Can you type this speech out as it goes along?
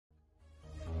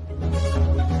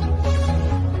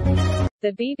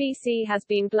The BBC has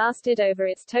been blasted over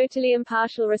its totally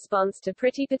impartial response to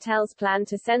Priti Patel's plan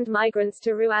to send migrants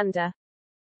to Rwanda.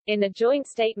 In a joint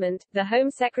statement, the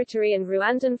Home Secretary and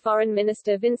Rwandan Foreign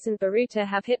Minister Vincent Biruta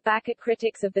have hit back at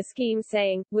critics of the scheme,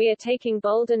 saying, "We are taking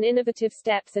bold and innovative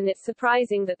steps, and it's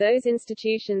surprising that those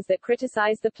institutions that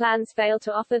criticize the plans fail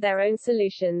to offer their own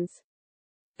solutions."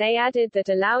 They added that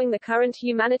allowing the current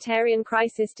humanitarian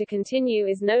crisis to continue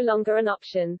is no longer an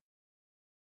option.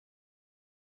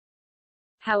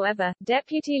 However,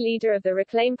 deputy leader of the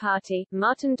Reclaim Party,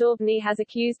 Martin Daubney, has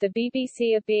accused the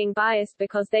BBC of being biased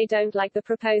because they don't like the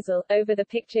proposal, over the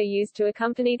picture used to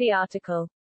accompany the article.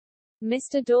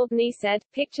 Mr. Daubney said,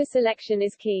 "Picture selection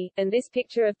is key, and this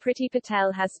picture of Priti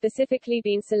Patel has specifically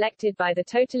been selected by the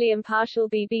totally impartial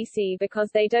BBC because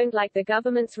they don't like the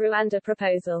government's Rwanda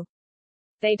proposal.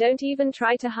 They don't even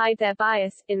try to hide their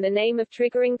bias, in the name of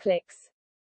triggering clicks."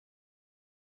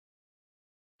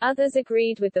 Others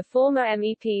agreed with the former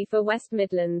MEP for West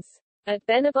Midlands. At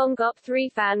Benabong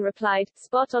Gop3 fan replied,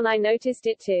 "Spot on, I noticed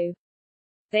it too.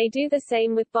 They do the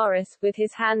same with Boris, with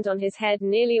his hand on his head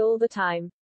nearly all the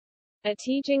time." At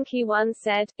Tjinki1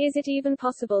 said, "Is it even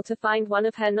possible to find one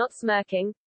of her not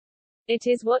smirking? It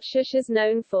is what Shusha's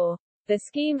known for." The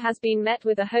scheme has been met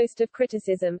with a host of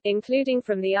criticism, including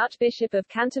from the Archbishop of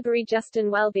Canterbury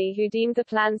Justin Welby, who deemed the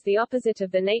plans the opposite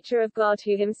of the nature of God,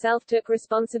 who himself took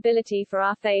responsibility for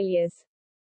our failures.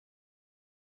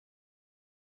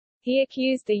 He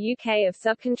accused the UK of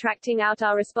subcontracting out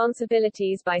our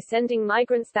responsibilities by sending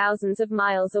migrants thousands of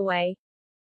miles away.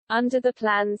 Under the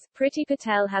plans, Priti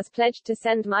Patel has pledged to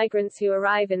send migrants who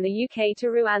arrive in the UK to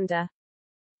Rwanda.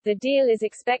 The deal is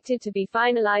expected to be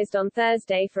finalized on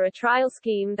Thursday for a trial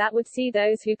scheme that would see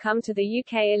those who come to the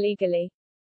UK illegally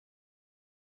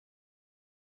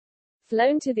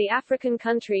flown to the African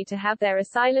country to have their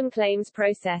asylum claims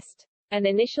processed. An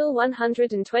initial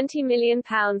 £120 million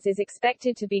is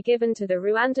expected to be given to the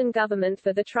Rwandan government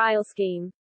for the trial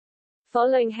scheme.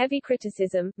 Following heavy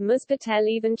criticism, Ms. Patel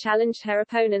even challenged her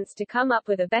opponents to come up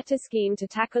with a better scheme to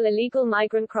tackle illegal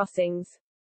migrant crossings.